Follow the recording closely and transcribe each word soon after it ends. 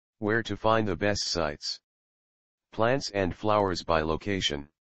Where to find the best sites. Plants and flowers by location.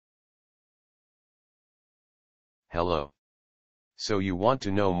 Hello. So you want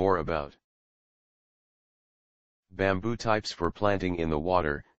to know more about bamboo types for planting in the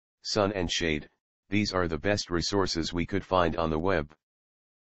water, sun and shade? These are the best resources we could find on the web.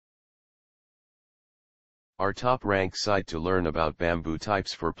 Our top-ranked site to learn about bamboo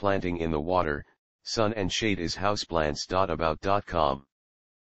types for planting in the water, sun and shade is houseplants.about.com.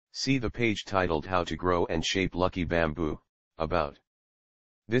 See the page titled How to Grow and Shape Lucky Bamboo, About.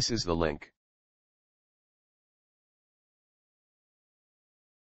 This is the link.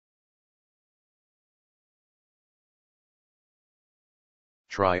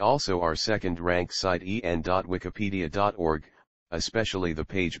 Try also our second-ranked site en.wikipedia.org, especially the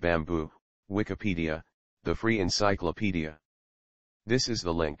page Bamboo, Wikipedia, the free encyclopedia. This is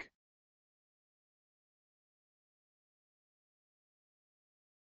the link.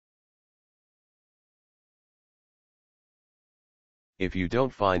 If you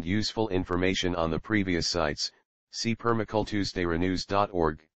don't find useful information on the previous sites, see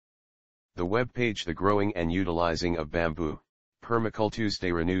permaculturedarenews.org. The web page The Growing and Utilizing of Bamboo,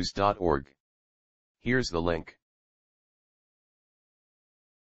 permaculturedarenews.org. Here's the link.